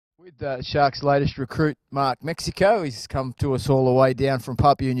With Sharks' latest recruit, Mark Mexico. He's come to us all the way down from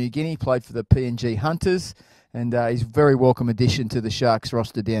Papua New Guinea, played for the PNG Hunters, and he's a very welcome addition to the Sharks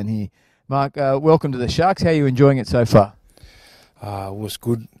roster down here. Mark, welcome to the Sharks. How are you enjoying it so far? It was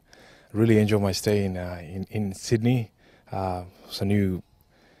good. Really enjoyed my stay in Sydney. It's a new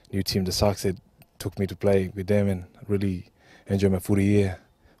team, the Sharks, that took me to play with them, and really enjoyed my footy here.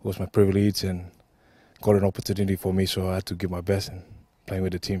 It was my privilege and got an opportunity for me, so I had to give my best and playing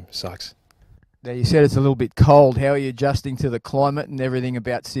with the team, Sharks. Now, you said it's a little bit cold. How are you adjusting to the climate and everything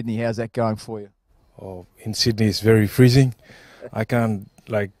about Sydney? How's that going for you? Oh, in Sydney it's very freezing. I can't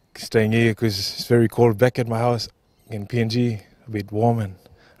like staying here because it's very cold. Back at my house in PNG, a bit warm, and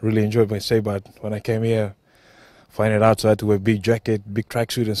really enjoyed my stay. But when I came here, find it out, so I had to wear a big jacket, big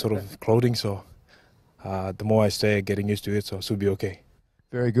tracksuit and sort of clothing. So the more I stay, getting used to it, so it should be okay.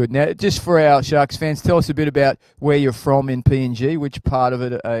 Very good. Now, just for our Sharks fans, tell us a bit about where you're from in PNG. Which part of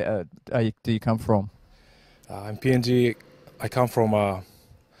it do you come from? In PNG, I come from I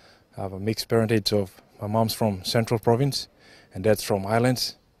have a mixed parentage of my mom's from Central Province and dad's from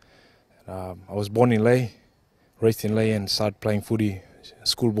Highlands. I was born in Lae, raised in Lae, and started playing footy,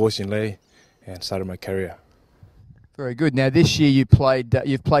 school boys in Lae, and started my career. Very good. Now, this year you've played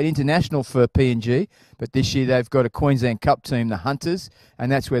international for PNG, but this year they've got a Queensland Cup team, the Hunters,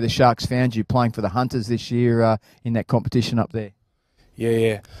 and that's where the Sharks found you, playing for the Hunters this year in that competition up there.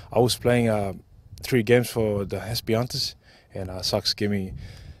 Yeah. I was playing 3 games for the SB Hunters, and Sharks gave me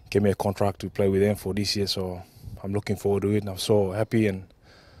a contract to play with them for this year, so I'm looking forward to it, and I'm so happy, and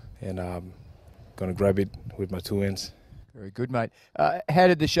I'm going to grab it with my 2 hands. Very good, mate. How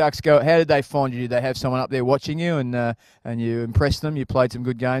did the Sharks go? How did they find you? Did they have someone up there watching you, and you impressed them? You played some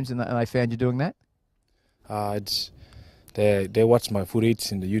good games, and they found you doing that? They watched my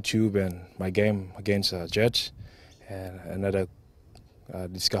footage in the YouTube and my game against Judge, and another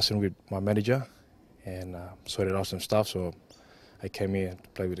discussion with my manager, and sorted out some stuff. So I came here to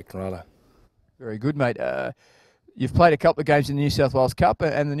play with the Cronulla. Very good, mate. You've played a couple of games in the New South Wales Cup,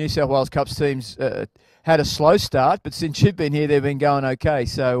 and the New South Wales Cup's teams had a slow start, but since you've been here, they've been going okay.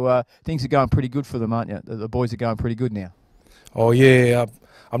 So things are going pretty good for them, aren't you? The boys are going pretty good now. Oh, yeah.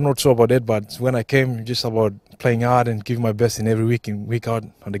 I'm not sure about that, but when I came, just about playing hard and giving my best in every week in, week out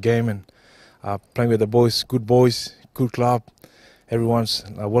on the game, and playing with the boys, good club. Everyone's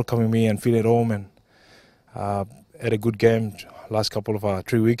welcoming me and feeling at home, and had a good game last couple of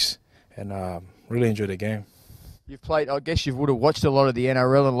 3 weeks, and really enjoyed the game. You've played, I guess you would have watched a lot of the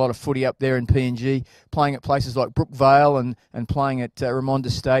NRL and a lot of footy up there in PNG, playing at places like Brookvale and playing at Ramonda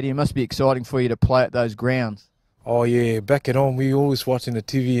Stadium. It must be exciting for you to play at those grounds. Oh yeah, back at home we always watching the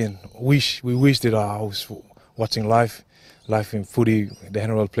TV and we wish that I was watching live in footy, the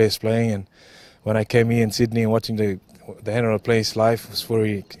NRL players playing. And when I came here in Sydney and watching the NRL players live, was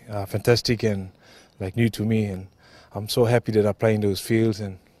very fantastic and like new to me. And I'm so happy that I play in those fields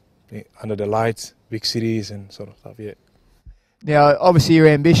and under the lights, big cities and sort of stuff, yeah. Now, obviously your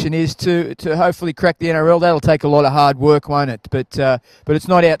ambition is to hopefully crack the NRL. That'll take a lot of hard work, won't it? But it's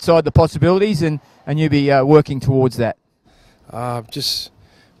not outside the possibilities, and you'll be working towards that. Just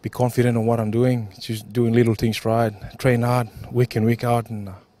be confident in what I'm doing, just doing little things right, train hard, week in, week out, and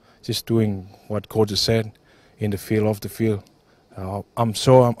just doing what coach has said in the field, off the field. I'm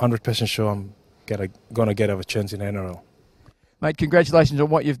 100% sure I'm going to get a chance in NRL. Mate, congratulations on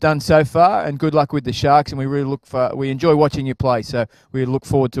what you've done so far, and good luck with the Sharks. And we enjoy watching you play, so we look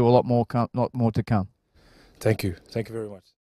forward to a lot more to come. Thank you very much.